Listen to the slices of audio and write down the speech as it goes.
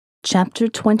Chapter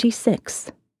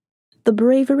 26. The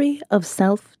Bravery of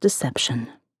Self-Deception.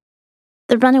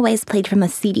 The Runaways played from a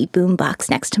CD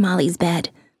boombox next to Molly's bed.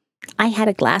 I had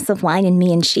a glass of wine in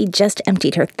me and she'd just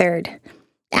emptied her third.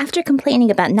 After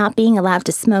complaining about not being allowed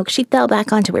to smoke, she fell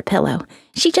back onto her pillow.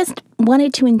 She just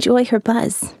wanted to enjoy her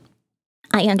buzz.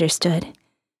 I understood.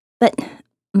 But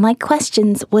my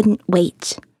questions wouldn't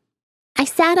wait. I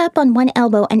sat up on one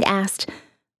elbow and asked,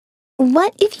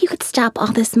 "What if you could stop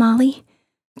all this, Molly?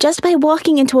 Just by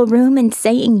walking into a room and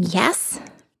saying yes?"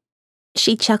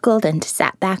 She chuckled and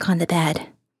sat back on the bed.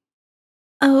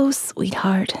 Oh,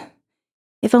 sweetheart.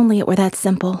 If only it were that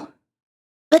simple.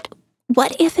 But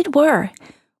what if it were?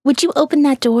 Would you open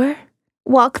that door,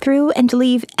 walk through, and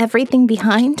leave everything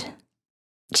behind?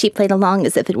 She played along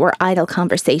as if it were idle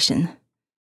conversation.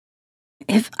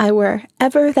 If I were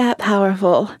ever that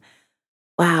powerful.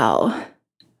 Wow.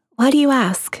 Why do you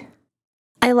ask?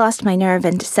 I lost my nerve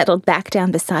and settled back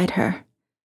down beside her.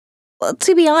 Well,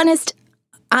 to be honest,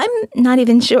 I'm not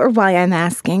even sure why I'm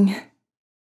asking.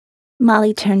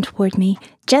 Molly turned toward me,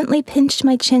 gently pinched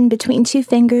my chin between two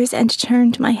fingers, and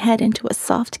turned my head into a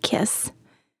soft kiss.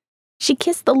 She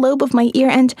kissed the lobe of my ear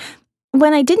and,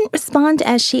 when I didn't respond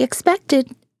as she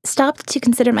expected, stopped to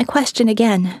consider my question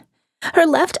again. Her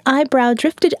left eyebrow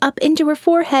drifted up into her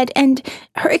forehead, and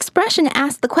her expression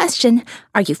asked the question,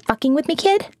 "Are you fucking with me,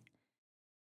 kid?"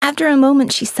 After a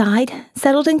moment, she sighed,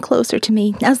 settled in closer to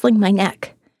me, nuzzling my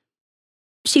neck.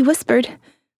 She whispered,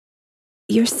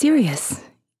 "You're serious.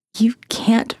 You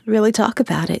can't really talk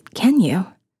about it, can you?"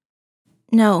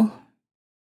 "No."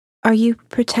 "Are you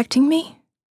protecting me?"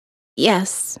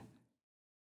 "Yes."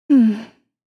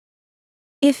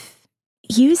 If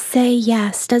you say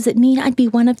yes, does it mean I'd be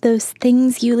one of those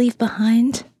things you leave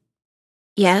behind?"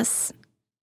 "Yes."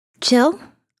 "Jill,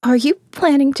 are you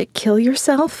planning to kill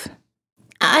yourself?"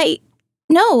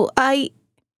 No, I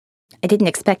didn't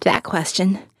expect that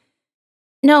question.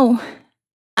 No,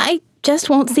 I just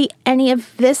won't see any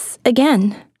of this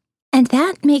again. And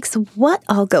that makes what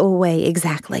all go away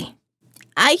exactly?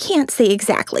 I can't say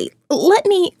exactly. Let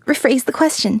me rephrase the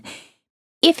question.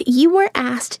 If you were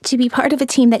asked to be part of a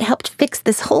team that helped fix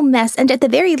this whole mess and at the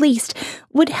very least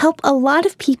would help a lot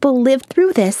of people live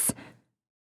through this,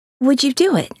 would you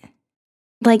do it?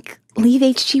 Like leave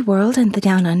HG World and the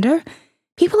Down Under?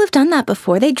 People have done that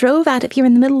before. They drove out of here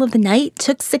in the middle of the night,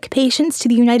 took sick patients to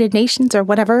the United Nations or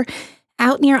whatever,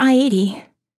 out near I-80.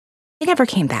 They never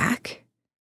came back.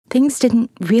 Things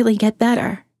didn't really get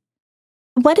better.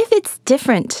 What if it's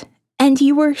different, and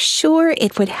you were sure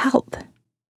it would help?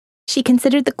 She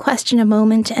considered the question a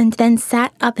moment and then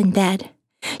sat up in bed.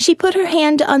 She put her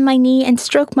hand on my knee and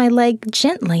stroked my leg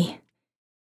gently.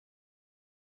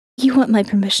 "You want my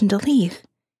permission to leave?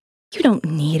 You don't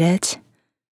need it."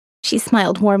 She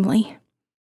smiled warmly.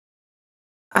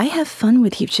 "I have fun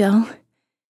with you, Jill.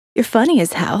 You're funny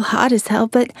as hell, hot as hell,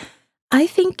 but I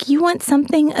think you want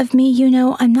something of me you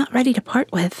know I'm not ready to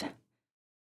part with.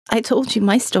 I told you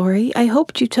my story. I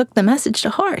hoped you took the message to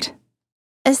heart."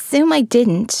 "Assume I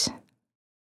didn't.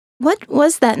 What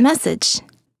was that message?"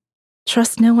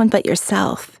 "Trust no one but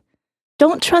yourself.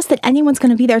 Don't trust that anyone's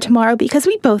going to be there tomorrow because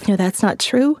we both know that's not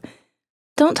true.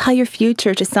 Don't tie your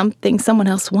future to something someone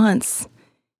else wants.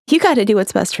 You got to do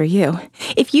what's best for you.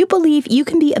 If you believe you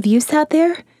can be of use out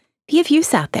there, be of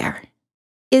use out there."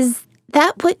 "Is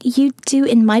that what you do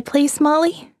in my place,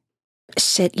 Molly?"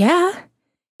 "Shit, yeah.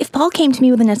 If Paul came to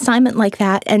me with an assignment like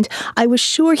that and I was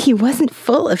sure he wasn't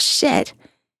full of shit,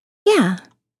 yeah,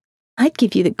 I'd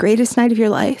give you the greatest night of your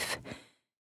life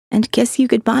and kiss you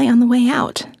goodbye on the way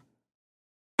out."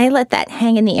 I let that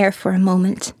hang in the air for a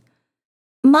moment.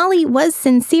 Molly was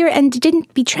sincere and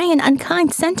didn't betray an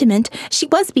unkind sentiment. She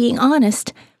was being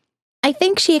honest. I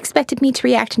think she expected me to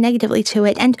react negatively to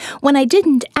it, and when I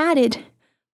didn't, added,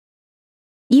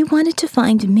 "You wanted to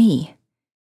find me.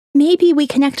 Maybe we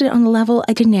connected on a level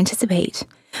I didn't anticipate.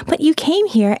 But you came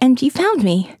here and you found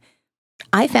me.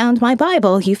 I found my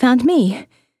Bible, you found me.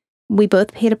 We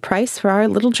both paid a price for our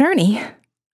little journey."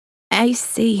 "I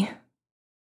see."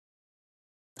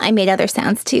 I made other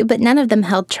sounds too, but none of them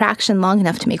held traction long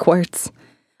enough to make words.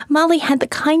 Molly had the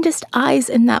kindest eyes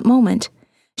in that moment.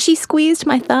 She squeezed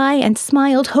my thigh and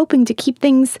smiled, hoping to keep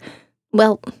things,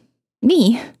 well,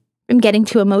 me, from getting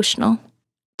too emotional.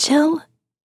 "Jill,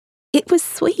 it was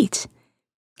sweet.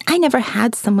 I never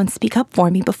had someone speak up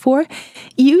for me before.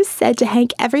 You said to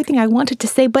Hank everything I wanted to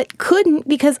say, but couldn't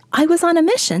because I was on a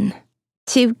mission."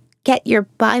 "To get your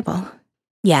Bible."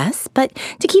 "Yes, but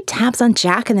to keep tabs on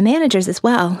Jack and the managers as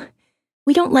well.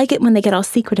 We don't like it when they get all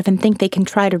secretive and think they can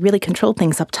try to really control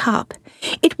things up top.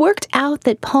 It worked out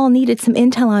that Paul needed some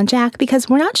intel on Jack because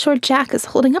we're not sure Jack is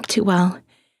holding up too well.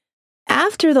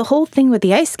 After the whole thing with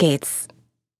the ice skates,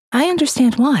 I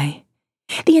understand why.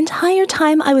 The entire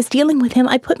time I was dealing with him,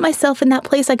 I put myself in that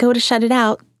place I go to shut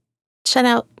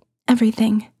out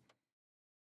everything.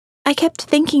 I kept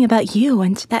thinking about you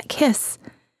and that kiss.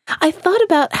 I thought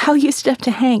about how you stood up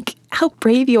to Hank, how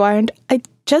brave you are, and I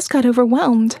just got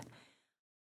overwhelmed.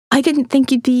 I didn't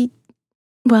think you'd be,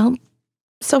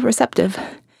 so receptive.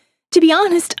 To be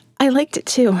honest, I liked it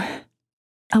too.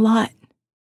 A lot.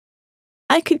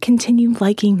 I could continue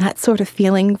liking that sort of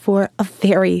feeling for a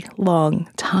very long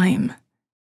time.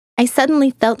 I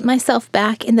suddenly felt myself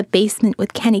back in the basement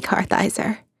with Kenny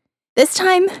Kartheiser. This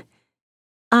time,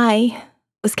 I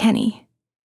was Kenny.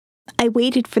 I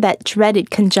waited for that dreaded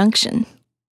conjunction.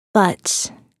 But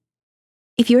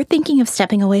if you're thinking of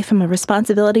stepping away from a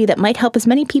responsibility that might help as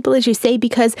many people as you say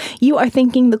because you are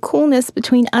thinking the coolness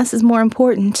between us is more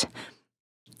important,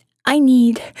 I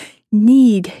need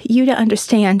you to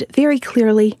understand very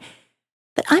clearly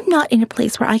that I'm not in a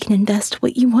place where I can invest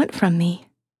what you want from me.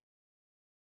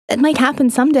 It might happen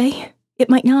someday. It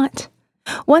might not.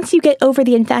 Once you get over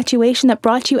the infatuation that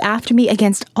brought you after me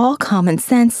against all common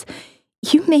sense,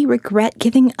 you may regret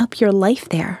giving up your life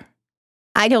there.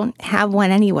 I don't have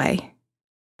one anyway.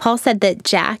 Paul said that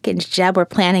Jack and Jeb were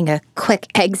planning a quick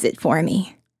exit for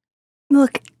me.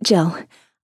 Look, Jill,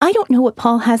 I don't know what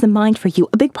Paul has in mind for you.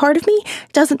 A big part of me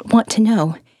doesn't want to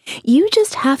know. You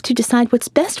just have to decide what's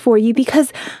best for you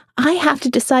because I have to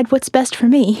decide what's best for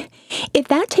me. If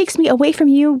that takes me away from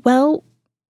you, well,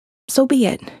 so be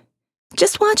it.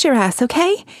 Just watch your ass,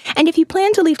 okay? And if you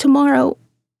plan to leave tomorrow,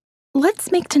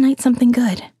 let's make tonight something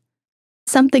good.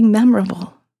 Something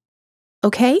memorable.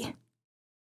 Okay?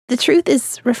 The truth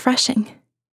is refreshing.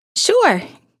 Sure,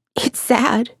 it's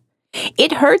sad.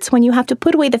 It hurts when you have to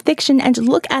put away the fiction and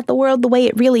look at the world the way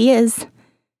it really is.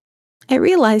 I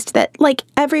realized that, like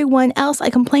everyone else I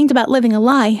complained about living a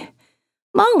lie,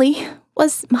 Molly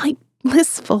was my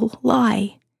blissful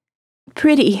lie.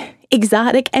 Pretty,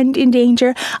 exotic, and in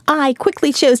danger, I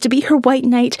quickly chose to be her white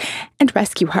knight and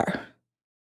rescue her.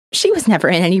 She was never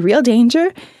in any real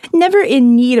danger, never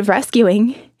in need of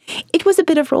rescuing. It was a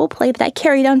bit of role play that I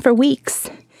carried on for weeks.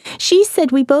 She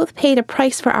said we both paid a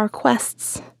price for our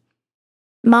quests.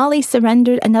 Molly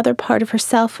surrendered another part of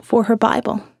herself for her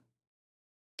Bible.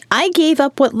 I gave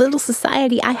up what little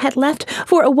society I had left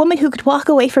for a woman who could walk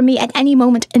away from me at any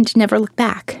moment and never look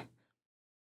back.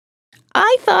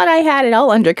 I thought I had it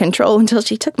all under control until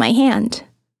she took my hand.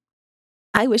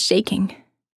 I was shaking.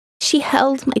 She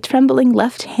held my trembling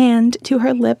left hand to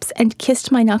her lips and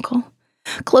kissed my knuckle,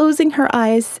 closing her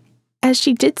eyes as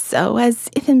she did so, as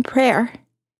if in prayer.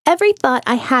 Every thought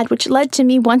I had which led to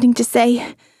me wanting to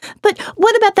say, "But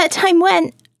what about that time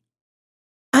when—"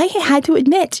 I had to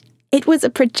admit, it was a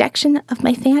projection of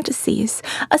my fantasies,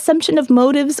 assumption of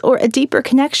motives or a deeper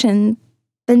connection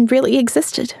than really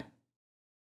existed.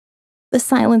 The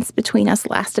silence between us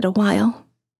lasted a while.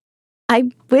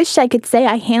 I wish I could say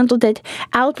I handled it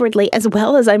outwardly as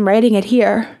well as I'm writing it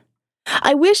here.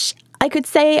 I wish I could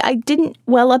say I didn't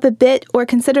well up a bit or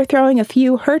consider throwing a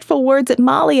few hurtful words at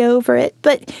Molly over it,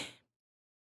 but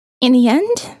in the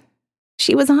end,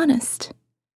 she was honest.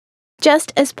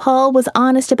 Just as Paul was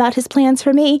honest about his plans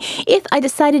for me if I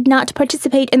decided not to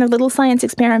participate in their little science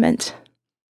experiment.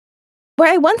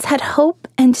 Where I once had hope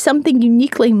and something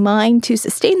uniquely mine to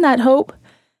sustain that hope,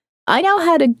 I now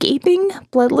had a gaping,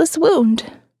 bloodless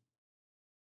wound.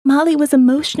 Molly was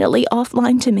emotionally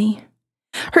offline to me.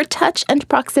 Her touch and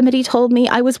proximity told me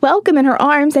I was welcome in her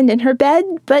arms and in her bed,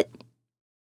 but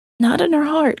not in her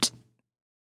heart.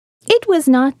 It was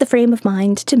not the frame of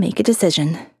mind to make a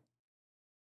decision.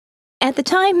 At the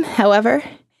time, however,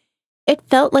 it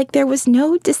felt like there was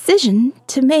no decision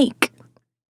to make.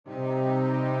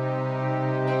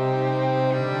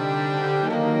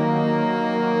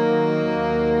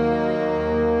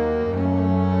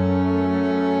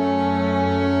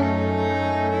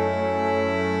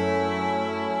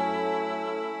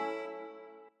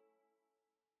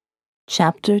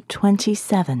 Chapter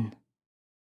 27.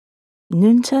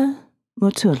 Nunta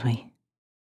Mutului.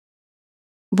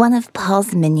 One of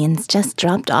Paul's minions just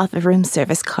dropped off a room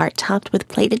service cart topped with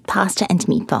plated pasta and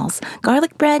meatballs,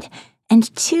 garlic bread,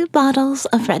 and 2 bottles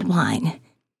of red wine.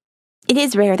 It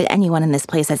is rare that anyone in this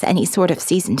place has any sort of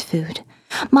seasoned food.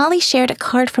 Molly shared a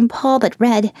card from Paul that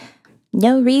read,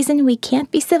 "No reason we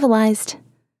can't be civilized."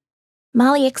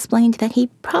 Molly explained that he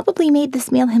probably made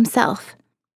this meal himself.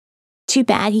 Too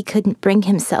bad he couldn't bring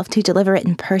himself to deliver it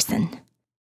in person.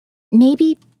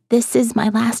 Maybe this is my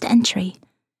last entry.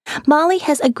 Molly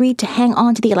has agreed to hang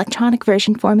on to the electronic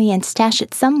version for me and stash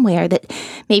it somewhere that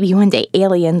maybe one day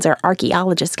aliens or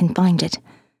archaeologists can find it.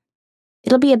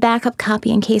 It'll be a backup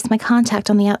copy in case my contact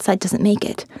on the outside doesn't make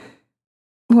it.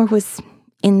 Or was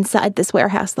inside this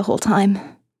warehouse the whole time.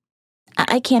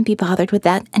 I can't be bothered with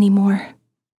that anymore.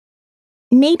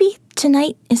 Maybe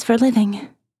tonight is for living.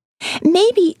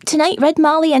 Maybe tonight Red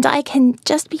Molly and I can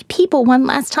just be people one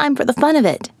last time for the fun of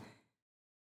it.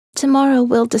 Tomorrow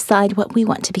we'll decide what we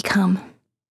want to become.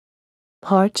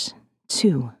 Part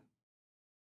 2.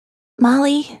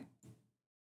 Molly?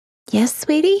 Yes,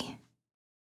 sweetie?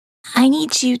 I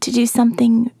need you to do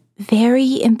something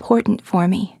very important for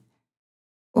me.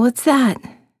 What's that?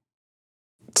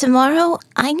 Tomorrow,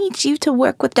 I need you to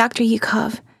work with Dr.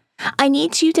 Yukov. I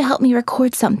need you to help me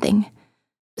record something.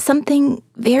 Something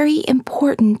very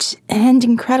important and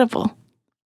incredible.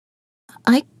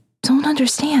 I don't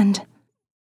understand.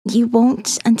 You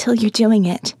won't until you're doing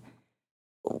it.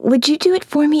 Would you do it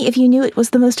for me if you knew it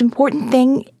was the most important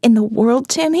thing in the world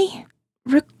to me?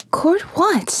 Record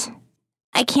what?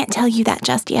 I can't tell you that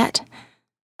just yet.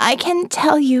 I can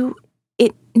tell you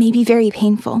it may be very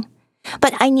painful,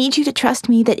 but I need you to trust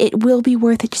me that it will be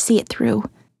worth it to see it through.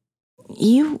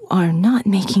 You are not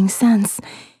making sense.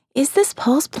 Is this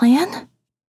Paul's plan?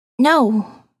 No.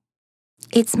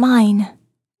 It's mine.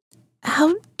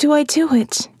 How do I do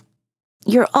it?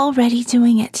 You're already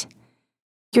doing it.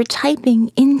 You're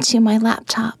typing into my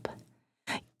laptop.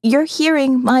 You're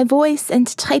hearing my voice and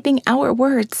typing our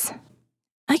words.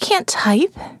 I can't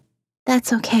type.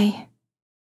 That's okay.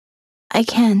 I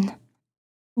can.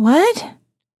 What?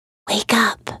 Wake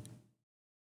up.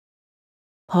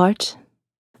 Part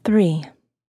 3.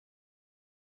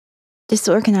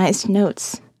 Disorganized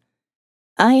notes.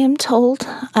 I am told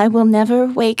I will never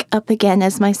wake up again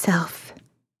as myself.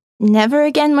 Never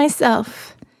again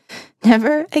myself.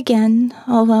 Never again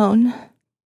alone.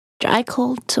 Dry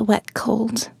cold to wet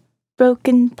cold.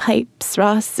 Broken pipes,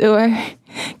 raw sewer,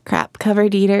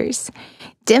 crap-covered eaters,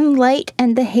 dim light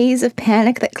and the haze of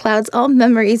panic that clouds all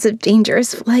memories of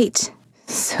dangerous flight.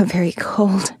 So very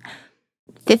cold.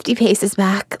 50 paces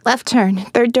back, left turn,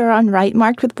 third door on right,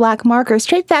 marked with black marker,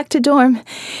 straight back to dorm.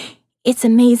 It's a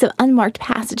maze of unmarked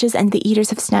passages, and the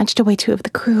eaters have snatched away 2 of the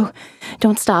crew.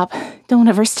 Don't stop. Don't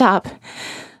ever stop.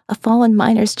 A fallen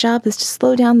miner's job is to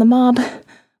slow down the mob.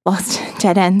 Lost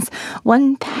dead ends.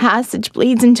 One passage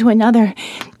bleeds into another.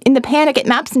 In the panic, it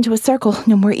maps into a circle.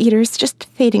 No more eaters, just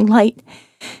fading light.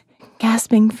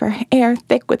 Gasping for air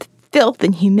thick with filth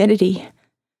and humidity.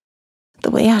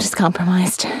 The way out is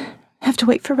compromised. Have to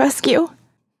wait for rescue.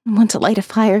 I want to light a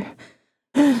fire.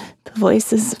 The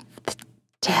voices of the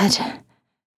dead.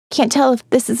 Can't tell if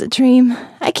this is a dream.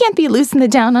 I can't be loose in the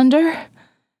down under.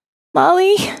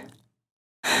 Molly?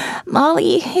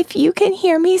 Molly, if you can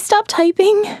hear me, stop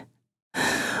typing.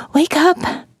 Wake up.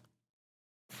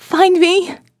 Find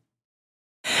me.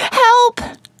 Help!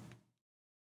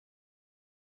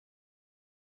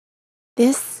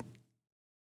 This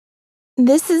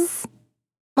is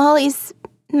Molly's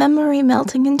memory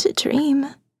melting into dream.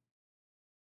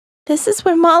 This is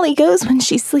where Molly goes when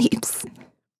she sleeps.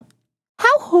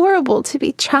 How horrible to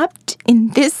be trapped in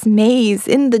this maze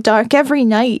in the dark every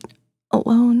night,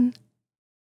 alone.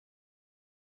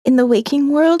 In the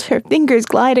waking world, her fingers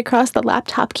glide across the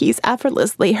laptop keys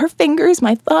effortlessly. Her fingers,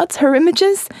 my thoughts, her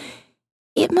images.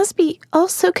 It must be all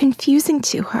so confusing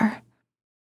to her.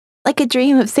 Like a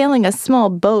dream of sailing a small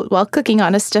boat while cooking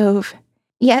on a stove.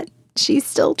 Yet, she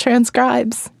still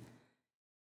transcribes.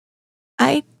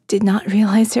 I did not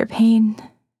realize her pain.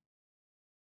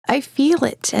 I feel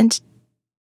it and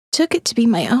took it to be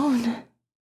my own.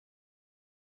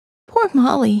 Poor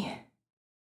Molly.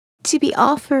 To be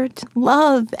offered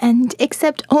love and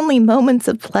accept only moments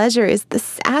of pleasure is the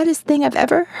saddest thing I've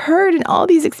ever heard in all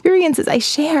these experiences I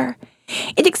share.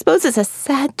 It exposes a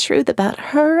sad truth about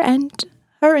her and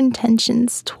her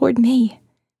intentions toward me.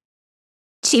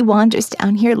 She wanders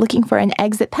down here looking for an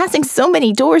exit, passing so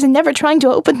many doors and never trying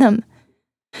to open them.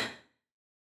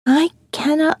 I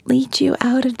cannot lead you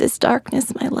out of this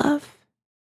darkness, my love.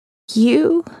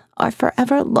 You are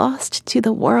forever lost to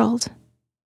the world.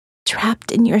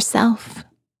 Trapped in yourself.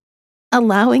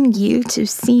 Allowing you to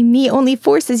see me only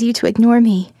forces you to ignore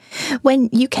me. When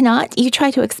you cannot, you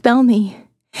try to expel me.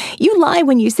 You lie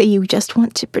when you say you just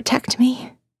want to protect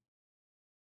me.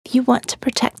 You want to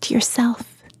protect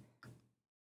yourself.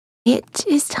 It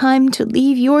is time to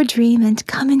leave your dream and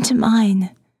come into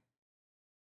mine.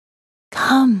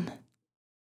 Come.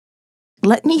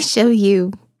 Let me show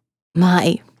you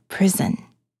my prison.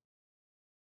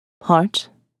 Part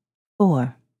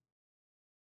 4.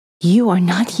 You are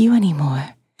not you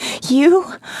anymore.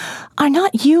 You are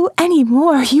not you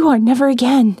anymore. You are never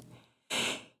again.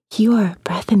 You are a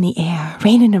breath in the air,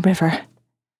 rain in a river.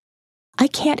 I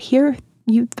can't hear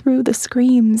you through the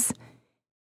screams.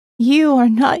 You are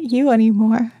not you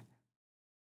anymore.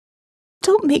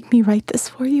 Don't make me write this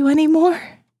for you anymore.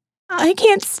 I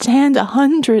can't stand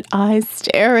 100 eyes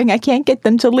staring. I can't get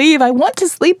them to leave. I want to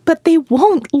sleep, but they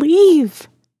won't leave.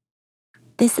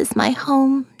 This is my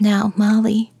home now,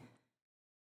 Molly.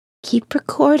 Keep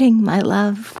recording, my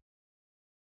love.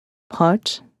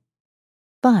 Part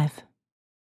 5.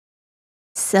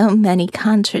 So many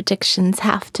contradictions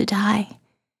have to die.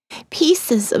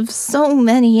 Pieces of so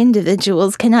many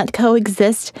individuals cannot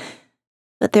coexist,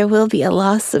 but there will be a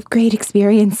loss of great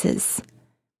experiences.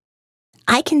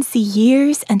 I can see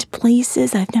years and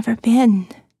places I've never been.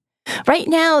 Right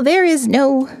now, there is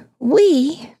no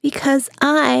we because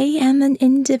I am an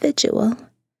individual.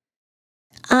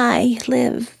 I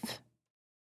live.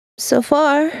 So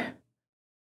far,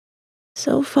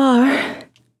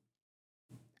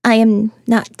 I am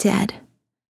not dead.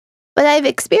 But I've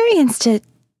experienced it.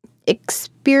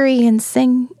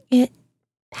 Experiencing it.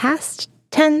 Past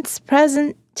tense,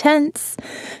 present tense,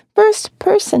 first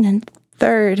person and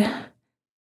third.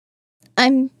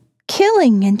 I'm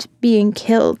killing and being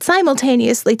killed,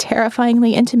 simultaneously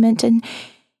terrifyingly intimate and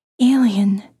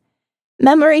alien.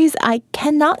 Memories I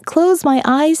cannot close my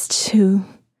eyes to.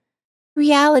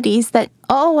 Realities that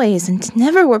always and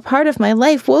never were part of my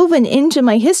life, woven into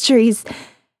my histories.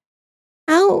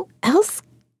 How else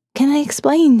can I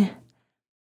explain?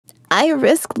 I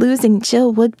risk losing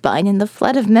Jill Woodbine in the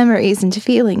flood of memories and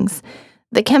feelings,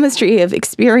 the chemistry of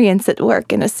experience at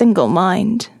work in a single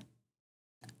mind.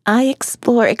 I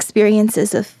explore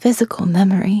experiences of physical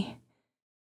memory.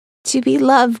 To be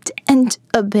loved and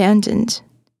abandoned,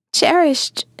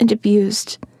 cherished and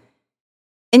abused.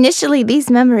 Initially,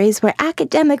 these memories were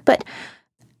academic, but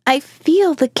I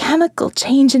feel the chemical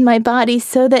change in my body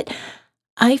so that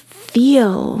I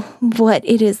feel what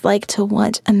it is like to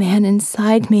want a man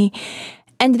inside me,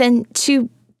 and then to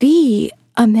be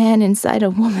a man inside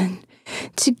a woman,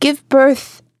 to give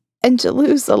birth and to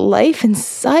lose a life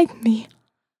inside me.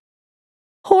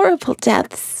 Horrible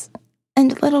deaths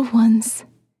and little ones.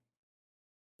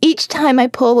 Each time I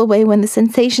pull away when the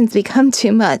sensations become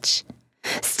too much.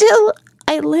 Still,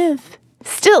 I live.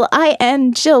 Still, I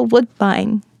am Jill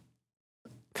Woodbine.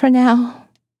 For now.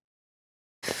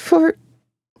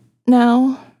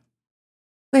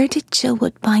 Where did Jill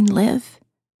Woodbine live?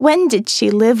 When did she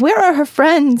live? Where are her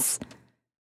friends?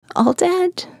 All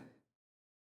dead?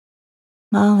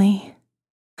 Molly.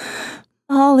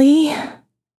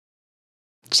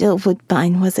 Jill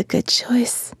Woodbine was a good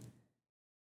choice.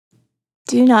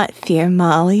 Do not fear,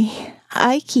 Molly.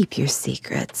 I keep your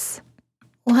secrets.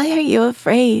 Why are you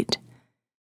afraid?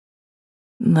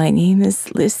 My name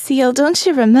is Lucille, don't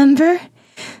you remember?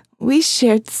 We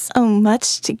shared so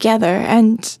much together,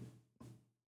 and...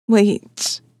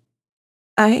 Wait.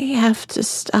 I have to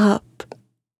stop.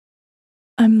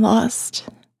 I'm lost.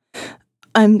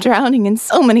 I'm drowning in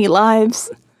so many lives.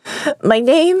 My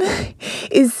name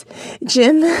is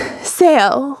Jim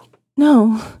Sale.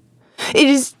 No, it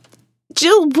is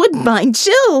Jill Woodbine.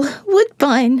 Jill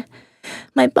Woodbine.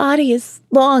 My body is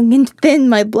long and thin.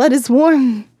 My blood is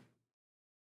warm.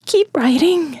 Keep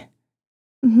writing.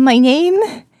 My name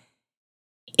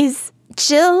is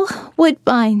Jill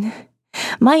Woodbine.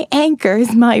 My anchor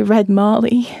is my red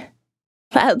Molly.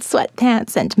 Loud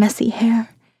sweatpants and messy hair.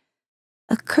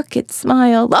 A crooked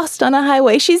smile, lost on a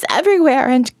highway. She's everywhere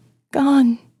and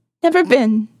gone. Never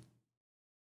been.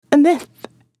 A myth.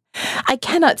 I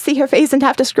cannot see her face and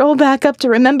have to scroll back up to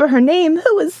remember her name.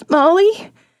 Who is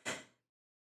Molly?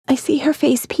 I see her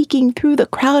face peeking through the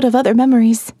crowd of other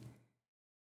memories.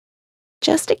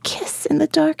 Just a kiss in the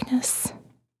darkness.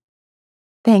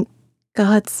 Thank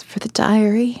gods for the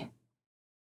diary.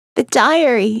 The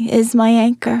diary is my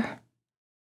anchor.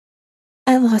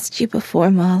 I lost you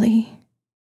before, Molly.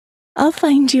 I'll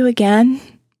find you again.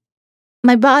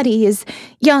 My body is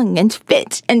young and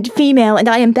fit and female, and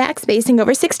I am backspacing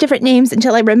over 6 different names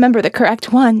until I remember the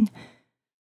correct one.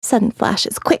 Sudden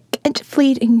flashes, quick and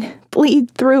fleeting,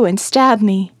 bleed through and stab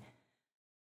me.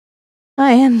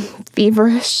 I am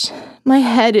feverish. My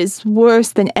head is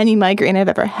worse than any migraine I've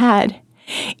ever had.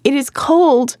 It is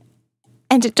cold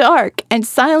and dark and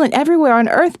silent everywhere on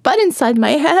earth but inside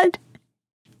my head.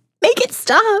 Make it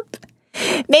stop!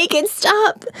 Make it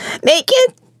stop! Make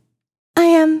it... I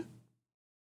am...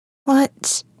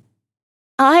 What?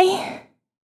 I...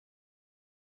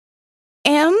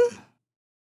 am...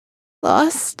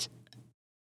 lost.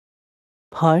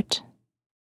 Part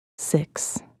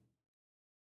 6.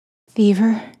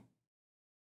 Fever.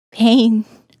 Pain.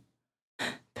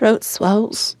 Throat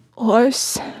swells.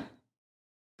 Hoarse.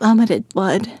 Vomited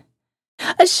blood.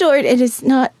 Assured it is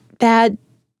not bad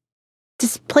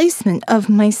displacement of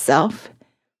myself.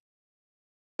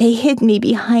 They hid me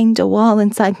behind a wall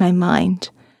inside my mind.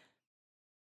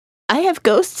 I have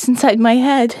ghosts inside my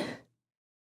head.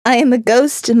 I am a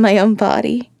ghost in my own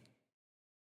body.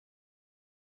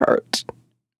 Hurt.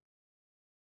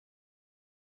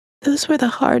 Those were the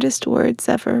hardest words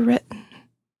ever written.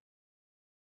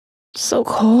 So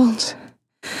cold.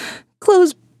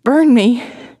 Clothes burn me.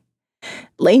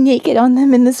 Lay naked on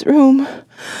them in this room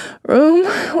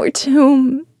or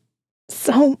tomb.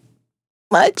 So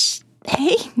much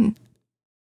pain.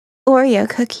 Oreo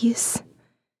cookies.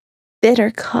 Bitter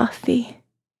coffee.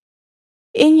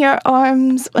 In your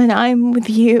arms when I'm with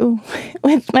you,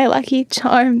 with my lucky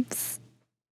charms.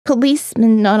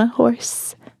 Policeman on a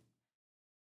horse.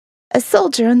 A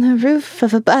soldier on the roof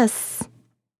of a bus.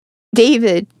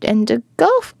 David and a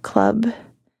golf club.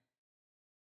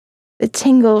 The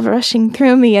tingle rushing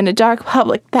through me in a dark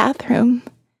public bathroom.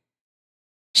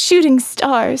 Shooting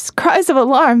stars, cries of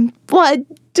alarm, blood,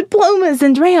 diplomas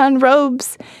and rayon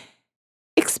robes.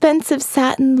 Expensive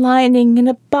satin lining in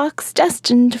a box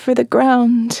destined for the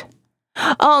ground.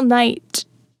 All night,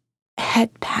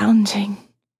 head pounding.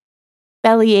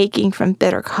 Belly aching from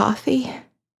bitter coffee.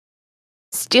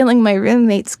 Stealing my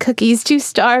roommate's cookies, too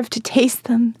starved to taste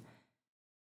them.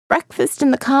 Breakfast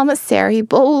in the commissary,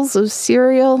 bowls of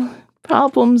cereal,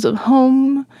 problems of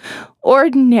home,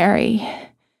 ordinary,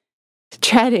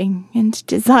 dreading and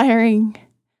desiring.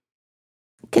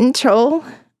 Control,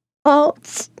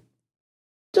 Alt,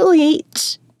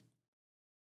 Delete.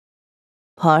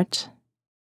 Part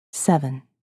 7.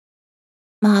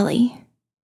 Molly.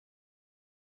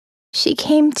 She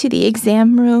came to the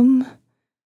exam room,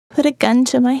 put a gun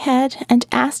to my head, and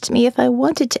asked me if I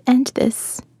wanted to end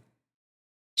this.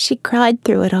 She cried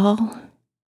through it all.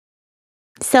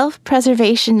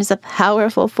 Self-preservation is a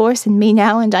powerful force in me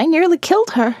now, and I nearly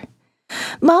killed her.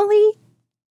 Molly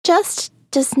just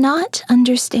does not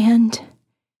understand.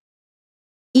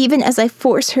 Even as I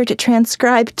force her to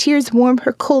transcribe, tears warm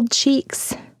her cold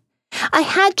cheeks. I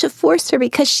had to force her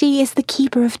because she is the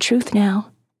keeper of truth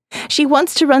now. She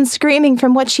wants to run screaming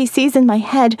from what she sees in my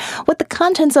head, what the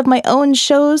contents of my own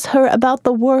shows her about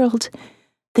the world,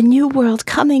 the new world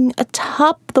coming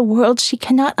atop the world she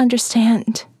cannot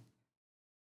understand.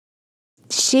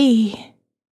 She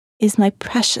is my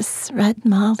precious red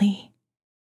Molly.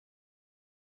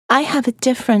 I have a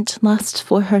different lust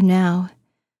for her now,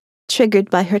 triggered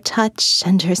by her touch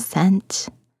and her scent.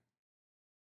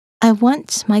 I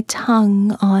want my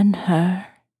tongue on her.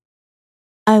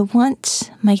 I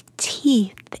want my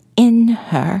teeth in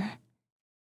her.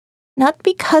 Not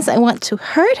because I want to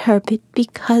hurt her, but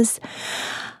because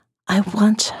I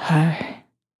want her.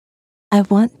 I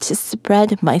want to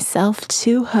spread myself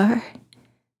to her.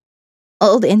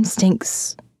 Old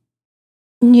instincts,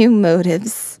 new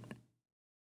motives.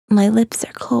 My lips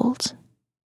are cold.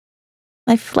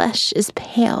 My flesh is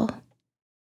pale.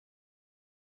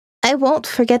 I won't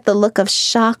forget the look of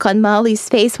shock on Molly's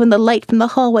face when the light from the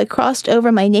hallway crossed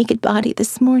over my naked body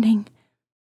this morning.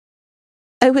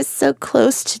 I was so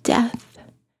close to death.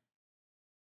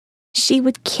 She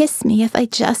would kiss me if I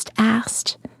just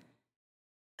asked.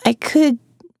 I could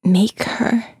make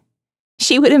her.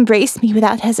 She would embrace me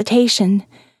without hesitation.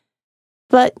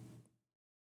 But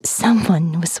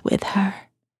someone was with her.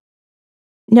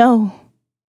 No.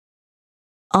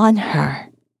 On her.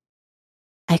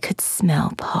 I could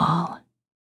smell Paul.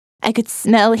 I could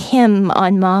smell him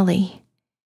on Molly.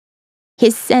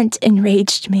 His scent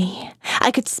enraged me.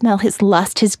 I could smell his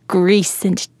lust, his grease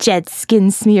and jet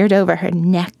skin smeared over her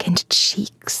neck and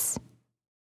cheeks.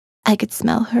 I could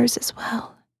smell hers as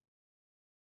well.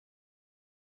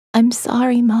 I'm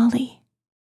sorry, Molly.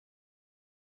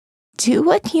 Do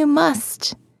what you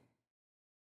must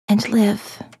and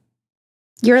live.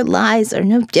 Your lies are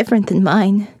no different than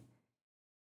mine.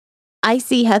 I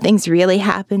see how things really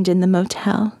happened in the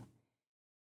motel.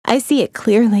 I see it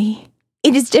clearly.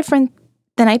 It is different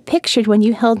than I pictured when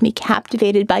you held me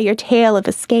captivated by your tale of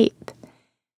escape.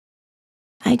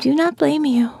 I do not blame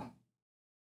you.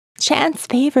 Chance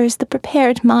favors the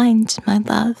prepared mind, my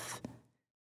love.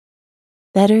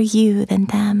 Better you than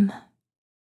them.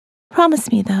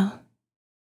 Promise me, though,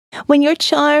 when your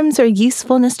charms or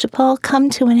usefulness to Paul come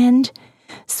to an end,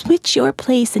 switch your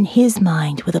place in his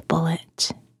mind with a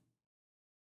bullet.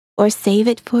 Or save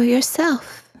it for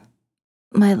yourself,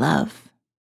 my love.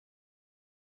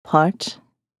 Part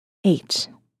 8.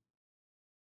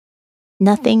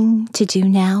 Nothing to do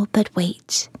now but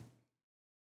wait.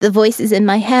 The voices in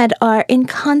my head are in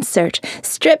concert,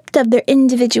 stripped of their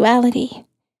individuality.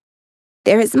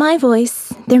 There is my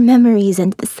voice, their memories,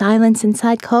 and the silence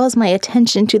inside calls my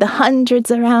attention to the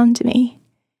hundreds around me.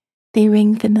 They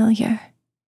ring familiar.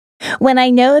 When I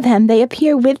know them, they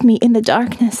appear with me in the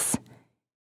darkness.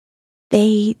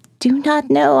 They do not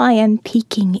know I am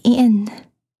peeking in.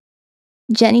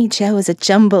 Jenny Jo is a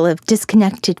jumble of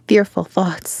disconnected, fearful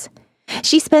thoughts.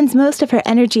 She spends most of her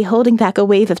energy holding back a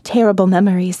wave of terrible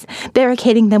memories,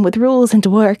 barricading them with rules and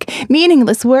work,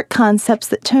 meaningless work concepts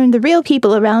that turn the real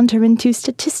people around her into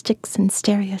statistics and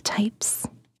stereotypes.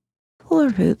 Poor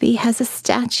Ruby has a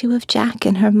statue of Jack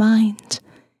in her mind.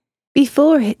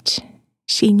 Before it,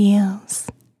 she kneels.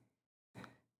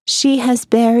 She has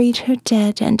buried her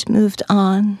dead and moved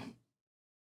on.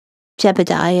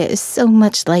 Jebediah is so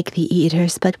much like the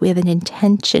Eaters, but with an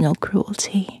intentional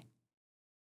cruelty.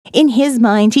 In his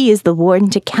mind, he is the warden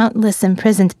to countless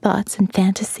imprisoned thoughts and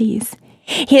fantasies.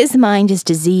 His mind is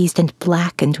diseased and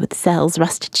blackened with cells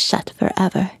rusted shut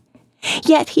forever.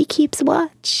 Yet he keeps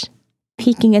watch,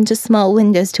 peeking into small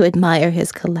windows to admire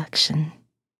his collection.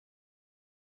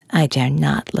 I dare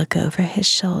not look over his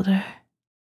shoulder.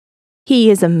 He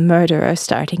is a murderer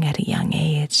starting at a young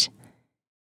age.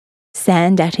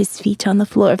 Sand at his feet on the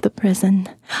floor of the prison,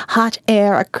 hot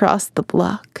air across the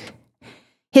block.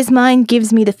 His mind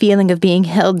gives me the feeling of being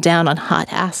held down on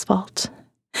hot asphalt.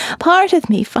 Part of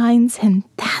me finds him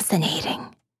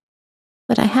fascinating,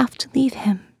 but I have to leave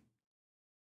him.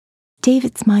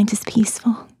 David's mind is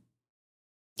peaceful.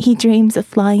 He dreams of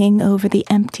flying over the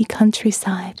empty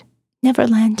countryside, never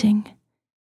landing,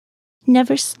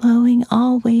 never slowing,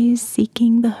 always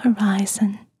seeking the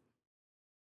horizon.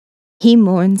 He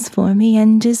mourns for me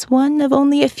and is one of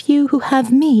only a few who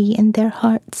have me in their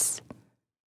hearts.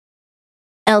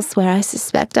 Elsewhere, I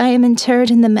suspect I am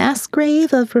interred in the mass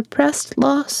grave of repressed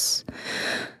loss,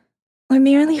 or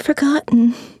merely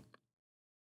forgotten.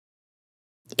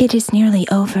 It is nearly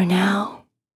over now.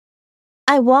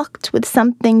 I walked with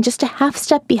something just a half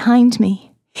step behind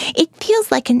me. It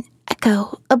feels like an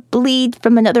echo, a bleed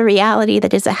from another reality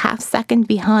that is a half second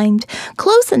behind,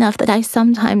 close enough that I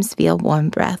sometimes feel warm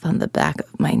breath on the back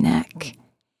of my neck.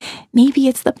 Maybe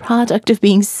it's the product of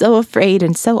being so afraid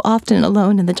and so often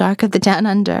alone in the dark of the Down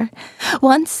Under.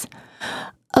 Once,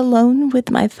 alone with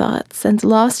my thoughts and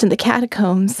lost in the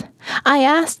catacombs, I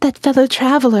asked that fellow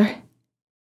traveler,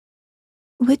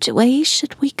 "Which way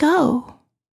should we go?"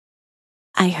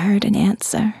 I heard an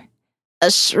answer,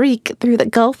 a shriek through the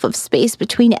gulf of space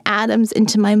between atoms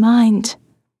into my mind.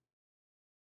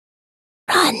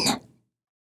 "Run!"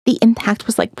 The impact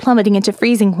was like plummeting into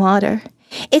freezing water.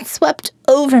 It swept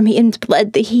over me and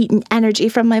bled the heat and energy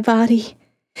from my body.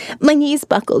 My knees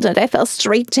buckled and I fell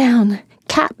straight down,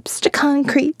 caps to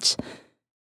concrete,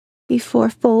 before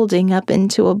folding up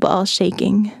into a ball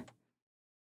shaking.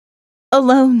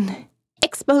 Alone,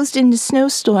 exposed in a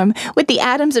snowstorm, with the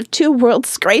atoms of two worlds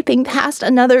scraping past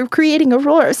another, creating a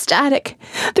roar of static,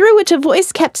 through which a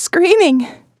voice kept screaming,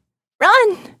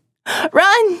 "Run!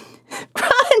 Run!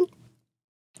 Run!"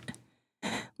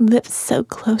 Lips so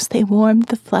close they warmed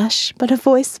the flesh, but a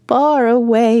voice far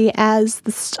away as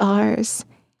the stars.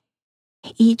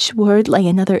 Each word lay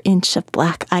another inch of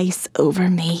black ice over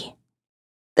me.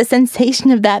 The sensation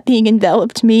of that being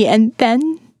enveloped me, and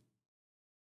then,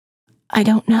 I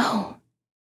don't know.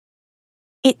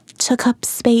 It took up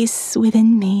space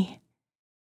within me.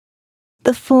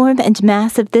 The form and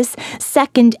mass of this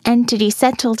second entity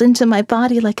settled into my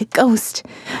body like a ghost,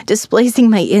 displacing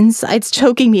my insides,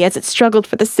 choking me as it struggled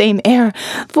for the same air,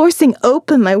 forcing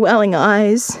open my welling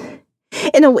eyes.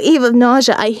 In a wave of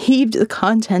nausea, I heaved the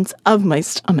contents of my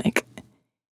stomach.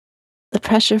 The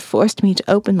pressure forced me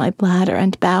to open my bladder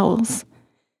and bowels.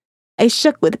 I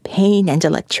shook with pain and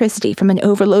electricity from an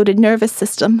overloaded nervous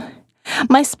system.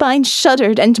 My spine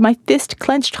shuddered and my fist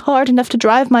clenched hard enough to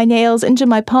drive my nails into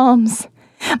my palms.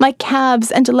 My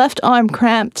calves and left arm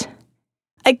cramped.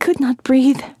 I could not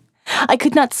breathe. I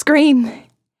could not scream.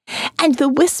 And the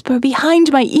whisper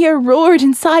behind my ear roared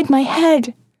inside my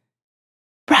head.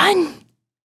 "Run!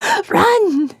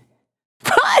 Run!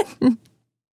 Run!"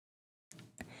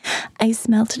 Ice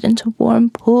melted into warm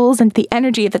pools, and the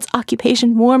energy of its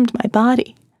occupation warmed my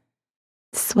body.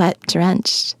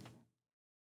 Sweat-drenched.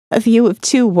 A view of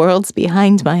two worlds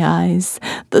behind my eyes,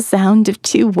 the sound of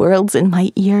two worlds in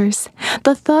my ears,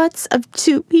 the thoughts of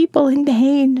two people in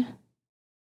pain.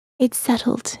 It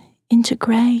settled into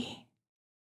gray.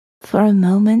 For a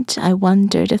moment, I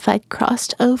wondered if I'd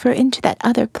crossed over into that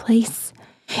other place,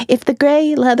 if the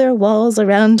gray leather walls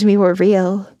around me were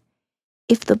real,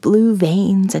 if the blue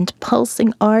veins and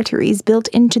pulsing arteries built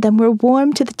into them were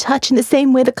warm to the touch in the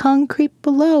same way the concrete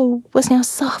below was now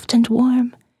soft and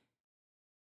warm.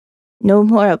 No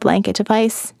more a blanket of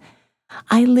ice.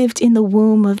 I lived in the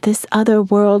womb of this other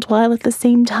world while at the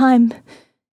same time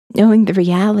knowing the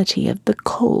reality of the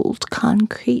cold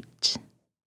concrete.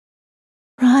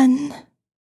 Run,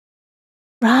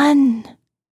 run,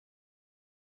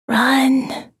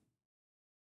 run.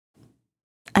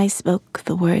 I spoke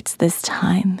the words this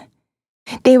time.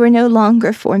 They were no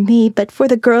longer for me, but for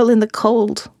the girl in the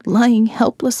cold, lying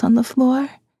helpless on the floor.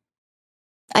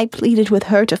 I pleaded with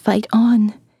her to fight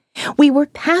on. We were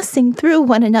passing through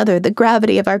one another, the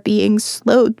gravity of our beings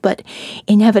slowed, but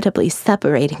inevitably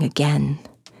separating again.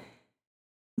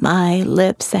 My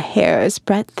lips a hair's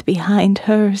breadth behind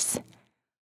hers.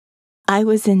 I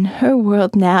was in her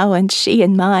world now, and she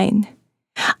in mine.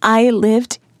 I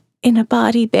lived in a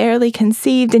body barely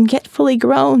conceived and yet fully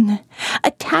grown,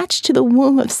 attached to the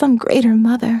womb of some greater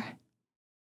mother.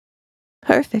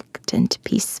 Perfect and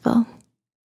peaceful.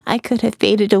 I could have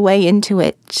faded away into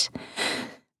it,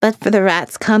 but for the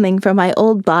rats coming from my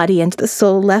old body and the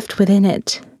soul left within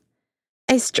it.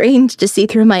 I strained to see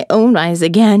through my own eyes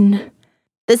again.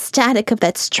 The static of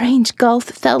that strange gulf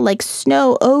fell like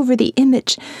snow over the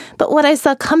image, but what I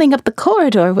saw coming up the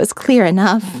corridor was clear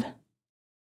enough.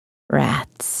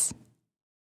 Rats.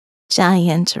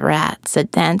 Giant rats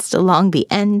advanced along the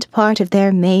end part of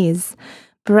their maze,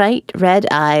 bright red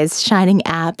eyes shining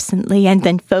absently and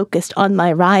then focused on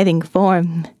my writhing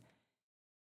form.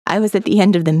 I was at the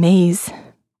end of the maze.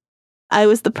 I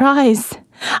was the prize.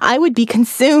 I would be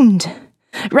consumed.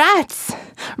 Rats!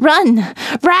 Run!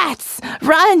 Rats!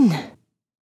 Run!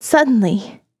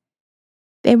 Suddenly,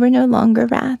 they were no longer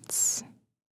rats.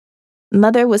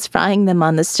 Mother was frying them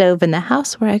on the stove in the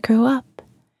house where I grew up.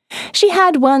 She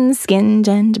had one skinned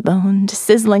and boned,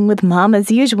 sizzling with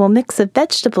Mama's usual mix of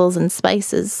vegetables and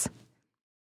spices.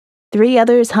 3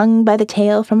 others hung by the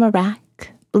tail from a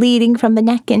rack, bleeding from the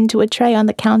neck into a tray on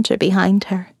the counter behind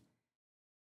her.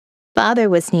 Father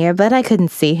was near, but I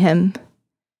couldn't see him.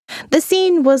 The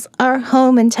scene was our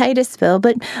home in Titusville,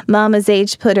 but Mama's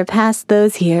age put her past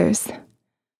those years.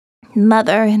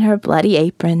 Mother in her bloody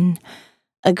apron,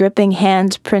 a gripping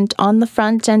handprint on the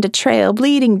front and a trail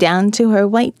bleeding down to her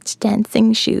white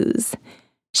dancing shoes.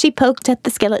 She poked at the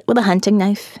skillet with a hunting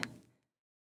knife.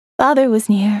 Father was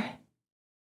near.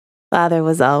 Father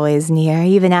was always near,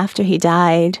 even after he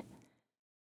died.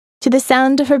 To the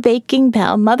sound of her baking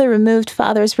bell, Mother removed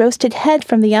Father's roasted head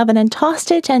from the oven and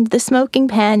tossed it and the smoking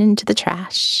pan into the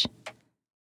trash.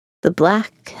 The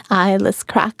black, eyeless,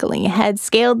 crackling head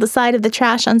scaled the side of the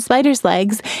trash on Spider's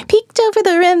legs, peeked over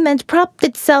the rim, and propped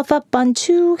itself up on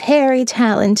 2 hairy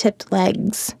talon-tipped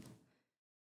legs.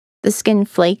 The skin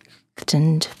flaked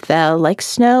and fell like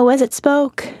snow as it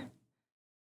spoke.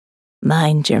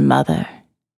 Mind your mother.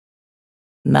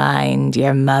 Mind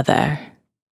your mother.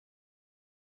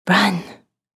 Run!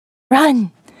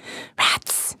 Run!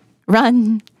 Rats!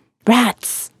 Run!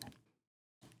 Rats!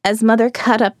 As Mother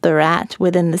cut up the rat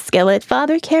within the skillet,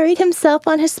 Father carried himself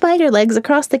on his spider legs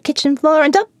across the kitchen floor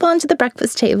and up onto the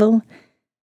breakfast table.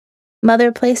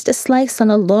 Mother placed a slice on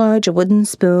a large wooden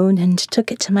spoon and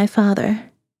took it to my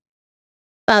father.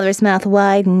 Father's mouth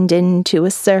widened into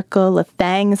a circle of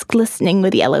fangs glistening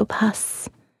with yellow pus.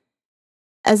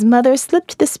 As Mother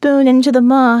slipped the spoon into the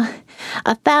maw,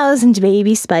 1,000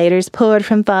 baby spiders poured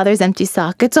from Father's empty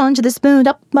sockets onto the spoon,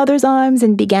 up Mother's arms,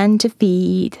 and began to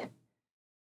feed.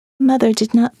 Mother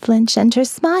did not flinch, and her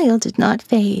smile did not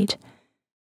fade.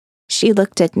 She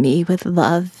looked at me with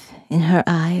love in her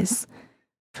eyes,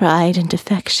 pride and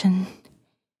affection,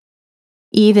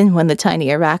 even when the tiny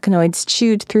arachnoids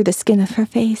chewed through the skin of her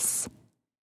face.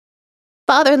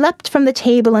 Father leapt from the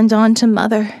table and onto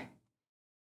Mother.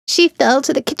 She fell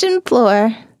to the kitchen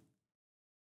floor,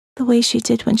 the way she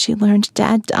did when she learned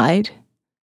Dad died.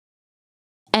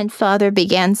 And Father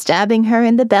began stabbing her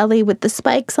in the belly with the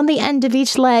spikes on the end of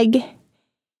each leg.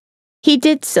 He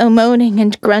did so moaning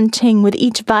and grunting with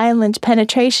each violent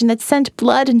penetration that sent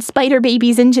blood and spider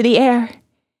babies into the air.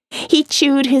 He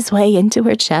chewed his way into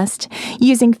her chest,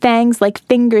 using fangs like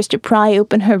fingers to pry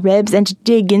open her ribs and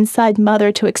dig inside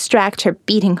Mother to extract her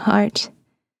beating heart.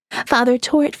 Father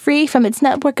tore it free from its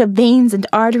network of veins and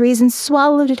arteries and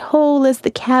swallowed it whole as the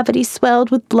cavity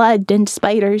swelled with blood and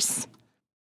spiders.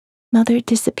 Mother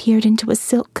disappeared into a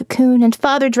silk cocoon, and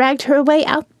Father dragged her away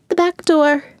out the back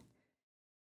door.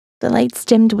 The lights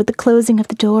dimmed with the closing of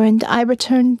the door, and I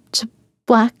returned to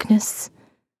blackness,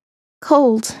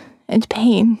 cold and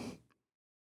pain.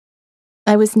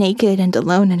 I was naked and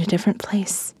alone in a different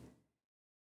place.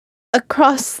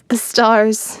 Across the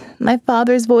stars, my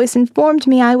father's voice informed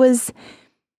me I was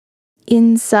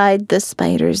inside the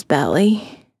spider's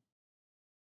belly.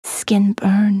 Skin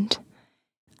burned.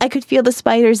 I could feel the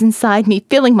spiders inside me,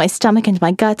 filling my stomach and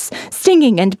my guts,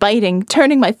 stinging and biting,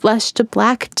 turning my flesh to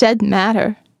black, dead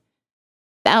matter.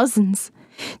 Thousands,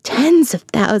 Tens of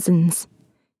thousands,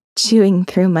 chewing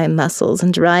through my muscles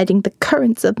and riding the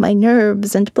currents of my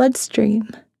nerves and bloodstream.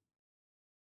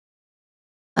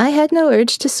 I had no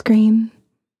urge to scream.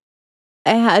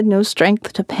 I had no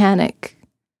strength to panic.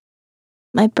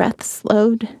 My breath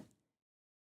slowed.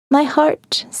 My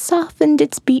heart softened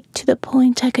its beat to the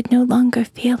point I could no longer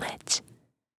feel it.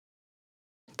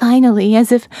 Finally,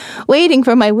 as if waiting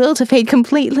for my will to fade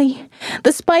completely,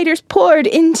 the spiders poured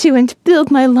into and filled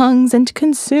my lungs and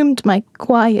consumed my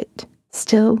quiet,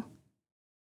 still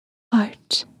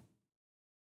heart.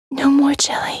 No more,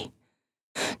 Jelly.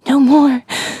 No more,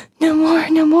 no more,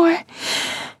 no more.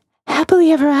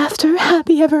 Happily ever after,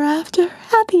 happy ever after,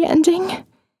 happy ending.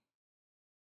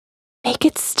 Make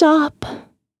it stop.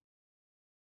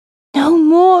 No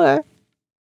more.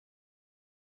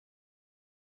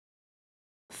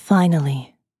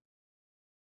 Finally.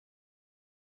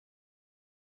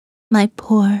 My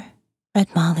poor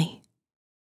Red Molly.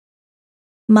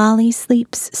 Molly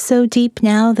sleeps so deep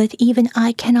now that even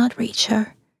I cannot reach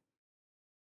her.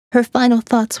 Her final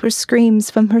thoughts were screams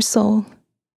from her soul.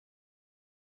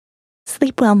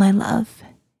 Sleep well, my love.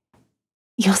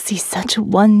 You'll see such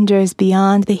wonders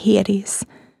beyond the Hyades.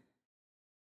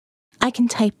 I can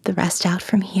type the rest out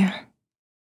from here.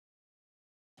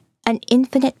 An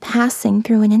infinite passing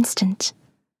through an instant.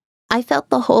 I felt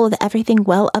the whole of everything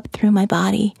well up through my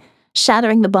body,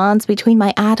 shattering the bonds between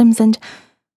my atoms, and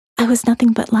I was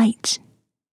nothing but light.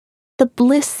 The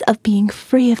bliss of being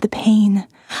free of the pain,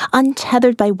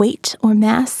 untethered by weight or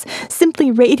mass,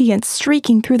 simply radiant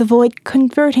streaking through the void,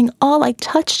 converting all I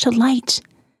touched to light,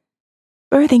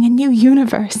 birthing a new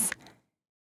universe.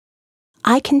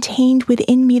 I contained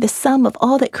within me the sum of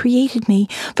all that created me,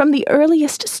 from the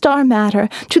earliest star matter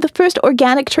to the first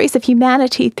organic trace of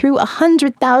humanity through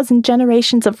 100,000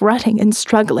 generations of rutting and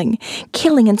struggling,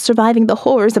 killing and surviving the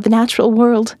horrors of the natural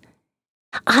world.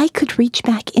 I could reach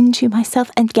back into myself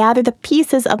and gather the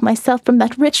pieces of myself from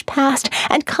that rich past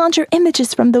and conjure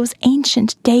images from those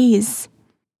ancient days.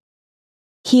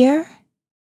 Here,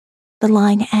 the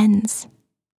line ends.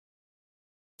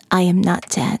 I am not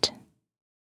dead.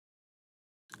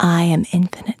 I am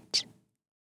infinite.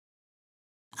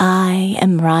 I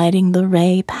am riding the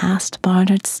ray past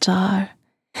Barnard's star,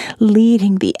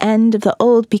 leading the end of the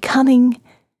old, becoming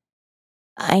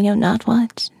I know not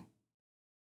what.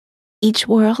 Each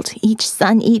world, each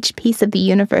sun, each piece of the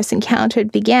universe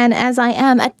encountered began as I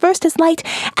am, at first as light,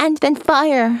 and then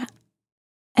fire,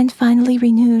 and finally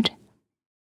renewed.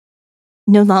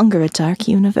 No longer a dark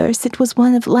universe, it was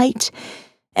one of light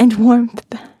and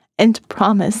warmth and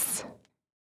promise.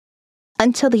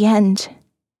 Until the end,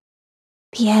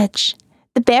 the edge,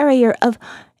 the barrier of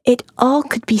it all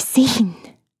could be seen.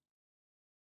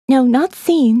 No, not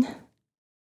seen.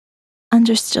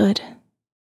 Understood.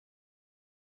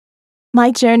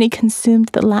 My journey consumed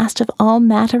the last of all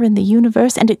matter in the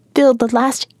universe, and it filled the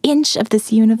last inch of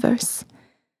this universe.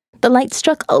 The light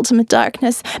struck ultimate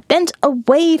darkness, bent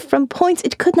away from points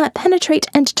it could not penetrate,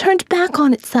 and turned back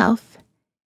on itself.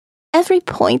 Every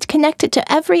point connected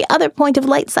to every other point of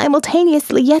light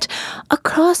simultaneously, yet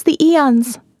across the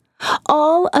eons,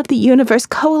 all of the universe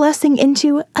coalescing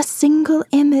into a single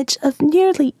image of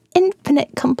nearly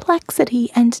infinite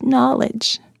complexity and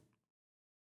knowledge.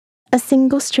 A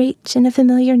single street in a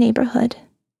familiar neighborhood.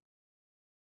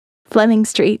 Fleming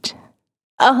Street,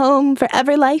 a home for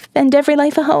every life and every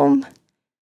life a home.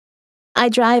 I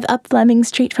drive up Fleming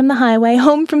Street from the highway,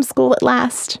 home from school at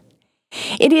last.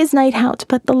 It is night out,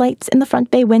 but the lights in the front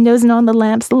bay windows and on the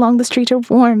lamps along the street are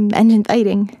warm and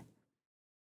inviting.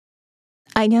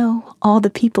 I know all the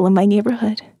people in my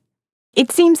neighborhood. It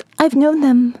seems I've known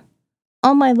them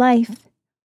all my life.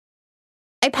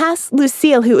 I pass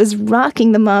Lucille, who is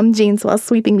rocking the mom jeans while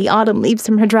sweeping the autumn leaves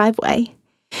from her driveway.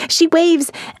 She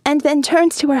waves and then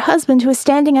turns to her husband, who is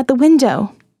standing at the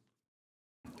window.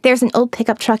 There's an old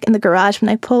pickup truck in the garage when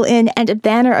I pull in, and a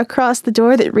banner across the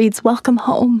door that reads, "Welcome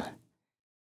home."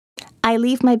 I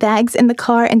leave my bags in the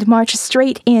car and march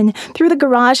straight in, through the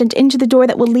garage and into the door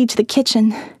that will lead to the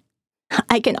kitchen.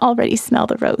 I can already smell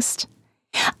the roast.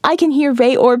 I can hear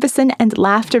Ray Orbison and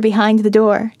laughter behind the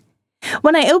door.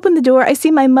 When I open the door, I see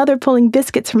my mother pulling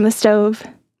biscuits from the stove.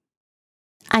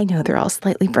 I know they're all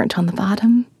slightly burnt on the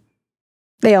bottom.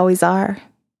 They always are.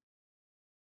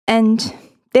 And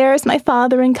there's my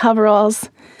father in coveralls,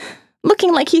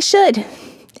 looking like he should,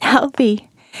 healthy,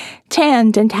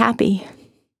 tanned, and happy.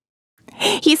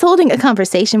 He's holding a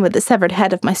conversation with the severed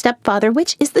head of my stepfather,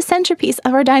 which is the centerpiece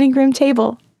of our dining room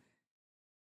table.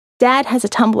 Dad has a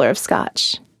tumbler of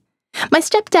scotch. My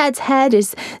stepdad's head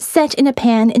is set in a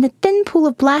pan in a thin pool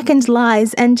of blackened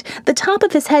lies, and the top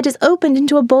of his head is opened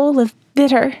into a bowl of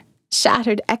bitter,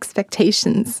 shattered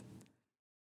expectations.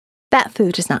 That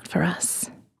food is not for us.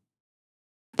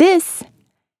 This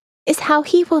is how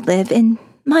he will live in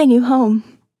my new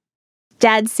home.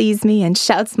 Dad sees me and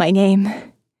shouts my name.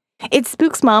 It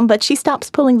spooks Mom, but she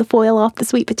stops pulling the foil off the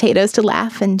sweet potatoes to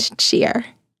laugh and cheer.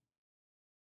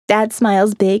 Dad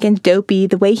smiles big and dopey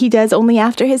the way he does only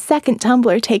after his second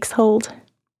tumbler takes hold.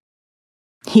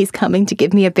 He's coming to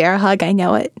give me a bear hug, I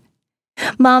know it.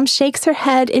 Mom shakes her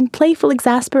head in playful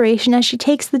exasperation as she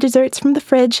takes the desserts from the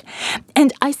fridge,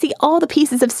 and I see all the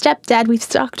pieces of stepdad we've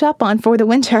stocked up on for the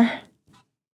winter.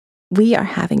 We are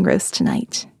having roast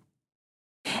tonight.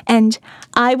 And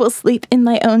I will sleep in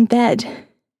my own bed.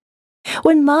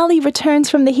 When Molly returns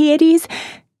from the Hyades,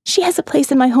 she has a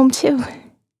place in my home too.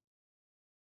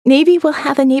 Maybe we'll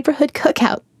have a neighborhood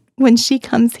cookout when she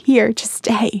comes here to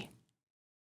stay.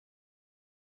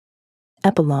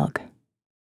 Epilogue.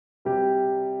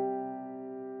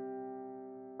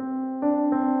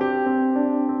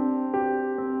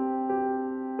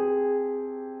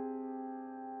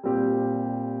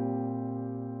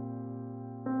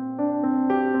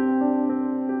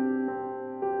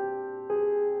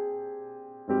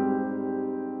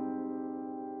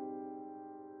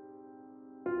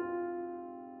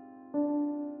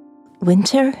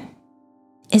 Winter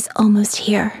is almost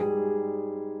here.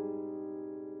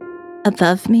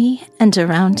 Above me and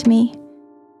around me,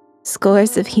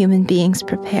 scores of human beings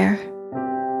prepare.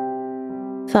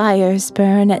 Fires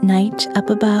burn at night up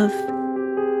above.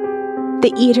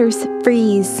 The eaters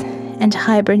freeze and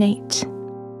hibernate.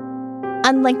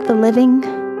 Unlike the living,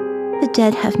 the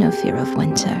dead have no fear of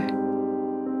winter.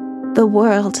 The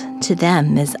world, to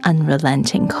them, is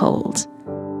unrelenting cold,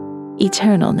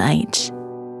 eternal night.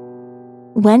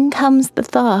 When comes the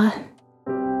thaw,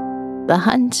 the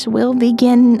hunt will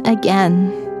begin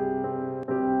again.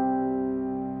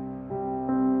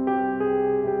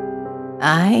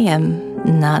 I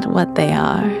am not what they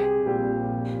are.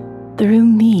 Through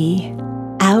me,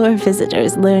 our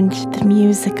visitors learned the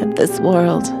music of this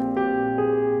world.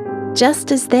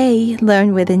 Just as they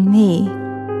learn within me,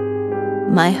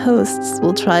 my hosts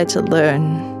will try to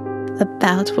learn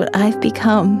about what I've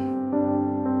become.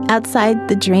 Outside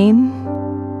the dream,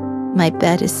 my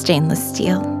bed is stainless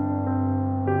steel.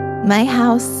 My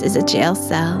house is a jail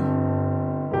cell.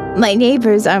 My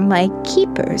neighbors are my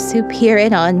keepers who peer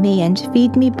in on me and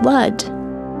feed me blood,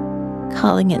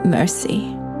 calling it mercy.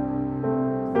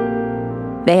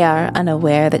 They are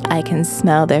unaware that I can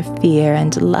smell their fear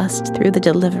and lust through the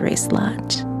delivery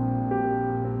slot.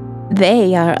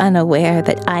 They are unaware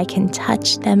that I can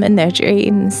touch them in their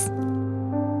dreams.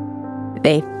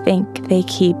 They think they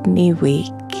keep me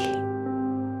weak.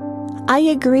 I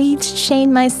agree to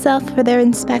chain myself for their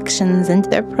inspections and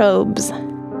their probes.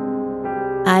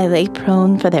 I lay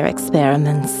prone for their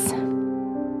experiments.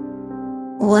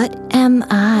 What am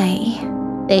I?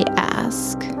 They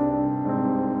ask.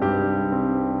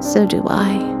 So do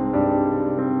I.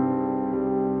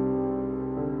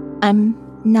 I'm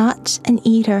not an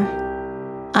eater.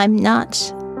 I'm not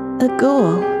a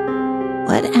ghoul.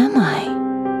 What am I?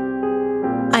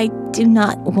 I do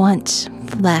not want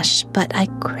flesh, but I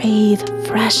crave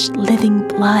fresh living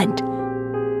blood.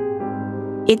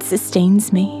 It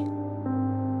sustains me,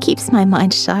 keeps my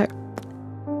mind sharp.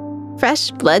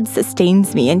 Fresh blood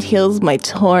sustains me and heals my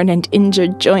torn and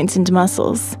injured joints and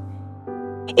muscles.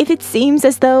 If it seems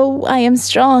as though I am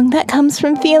strong, that comes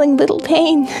from feeling little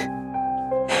pain.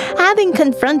 Having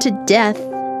confronted death,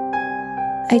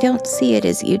 I don't see it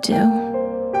as you do.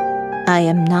 I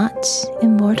am not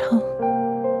immortal.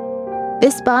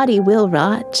 This body will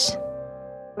rot,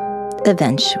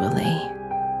 eventually.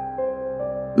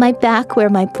 My back where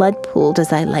my blood pooled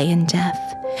as I lay in death.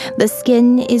 The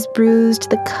skin is bruised,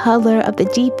 the color of the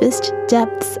deepest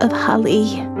depths of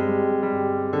Hali.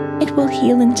 It will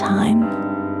heal in time.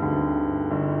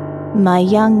 My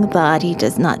young body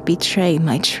does not betray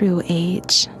my true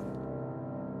age.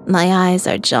 My eyes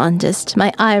are jaundiced,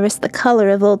 my iris the color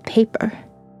of old paper.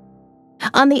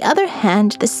 On the other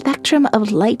hand, the spectrum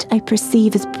of light I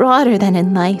perceive is broader than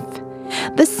in life.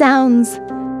 The sounds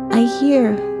I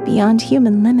hear beyond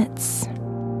human limits.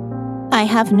 I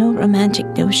have no romantic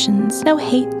notions, no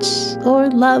hate or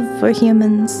love for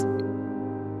humans.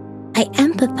 I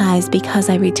empathize because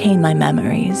I retain my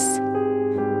memories.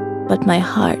 But my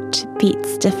heart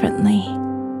beats differently,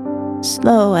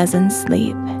 slow as in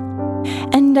sleep.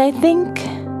 And I think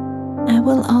I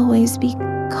will always be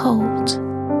cold.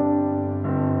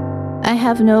 I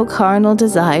have no carnal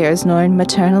desires nor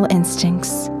maternal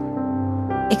instincts,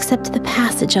 except the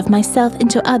passage of myself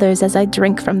into others as I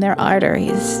drink from their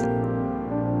arteries.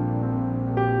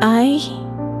 I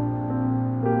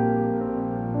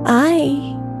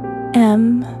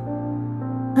am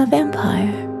a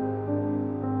vampire.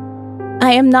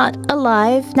 I am not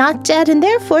alive, not dead, and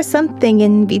therefore something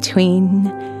in between.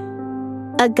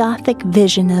 A gothic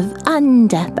vision of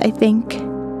undeath, I think.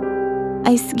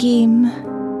 I scheme.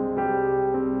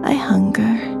 I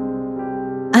hunger.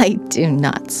 I do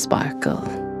not sparkle.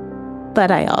 But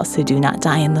I also do not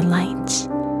die in the light.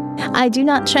 I do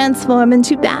not transform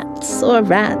into bats or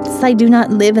rats. I do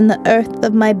not live in the earth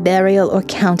of my burial or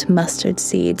count mustard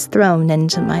seeds thrown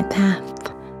into my path.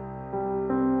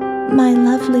 My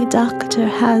lovely doctor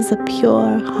has a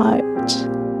pure heart.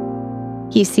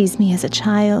 He sees me as a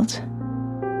child.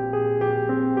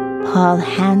 Paul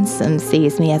Handsome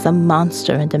sees me as a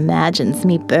monster and imagines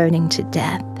me burning to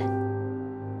death.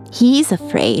 He's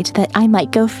afraid that I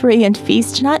might go free and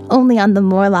feast not only on the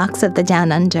Morlocks of the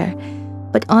Down Under,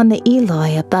 but on the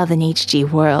Eloi above an HG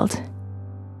world.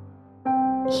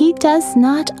 He does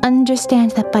not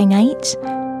understand that by night,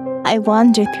 I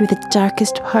wander through the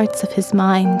darkest parts of his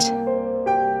mind.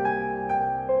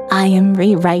 I am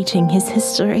rewriting his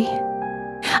history.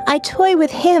 I toy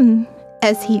with him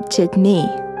as he did me.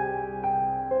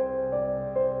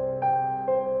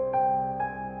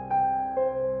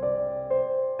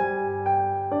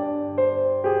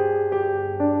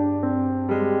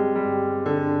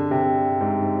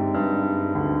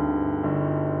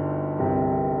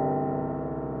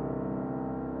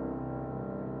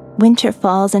 Winter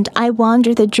falls, and I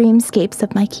wander the dreamscapes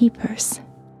of my keepers.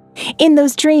 In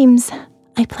those dreams,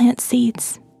 I plant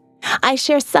seeds. I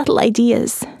share subtle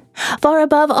ideas. Far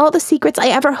above all the secrets I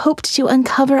ever hoped to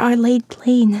uncover are laid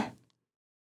plain.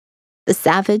 The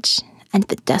savage and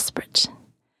the desperate.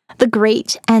 The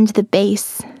great and the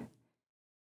base.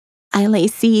 I lay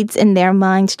seeds in their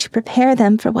mind to prepare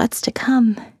them for what's to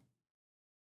come.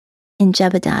 In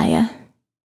Jebediah.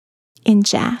 In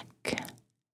Jack.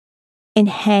 In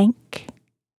Hank,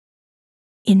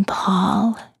 in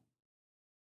Paul.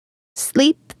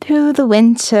 Sleep through the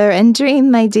winter and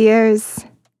dream, my dears.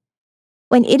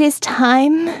 When it is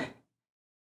time,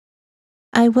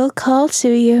 I will call to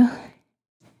you.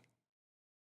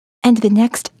 And the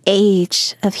next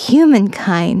age of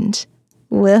humankind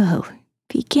will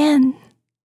begin.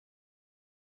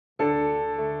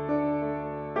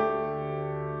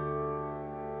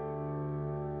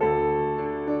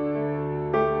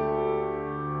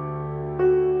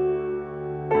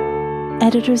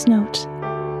 Editor's note.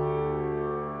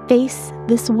 Face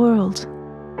this world.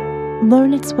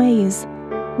 Learn its ways.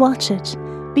 Watch it.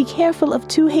 Be careful of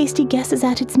too hasty guesses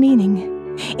at its meaning.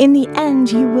 In the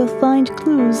end, you will find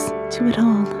clues to it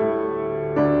all.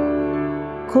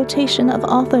 Quotation of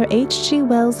author H.G.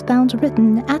 Wells found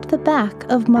written at the back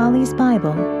of Molly's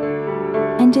Bible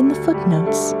and in the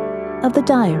footnotes of the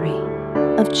diary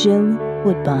of Jill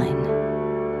Woodbine.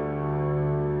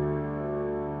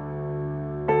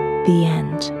 The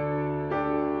end.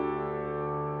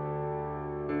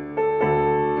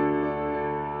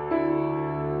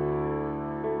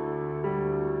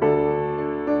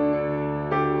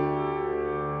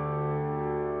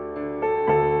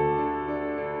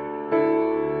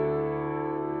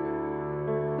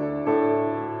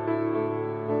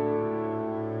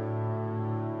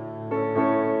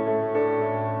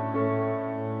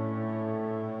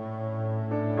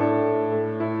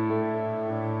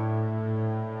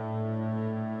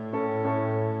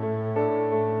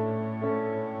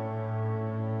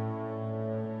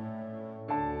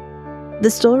 The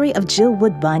story of Jill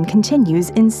Woodbine continues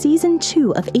in Season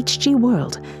 2 of HG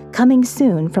World, coming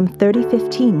soon from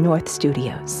 3015 North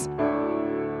Studios.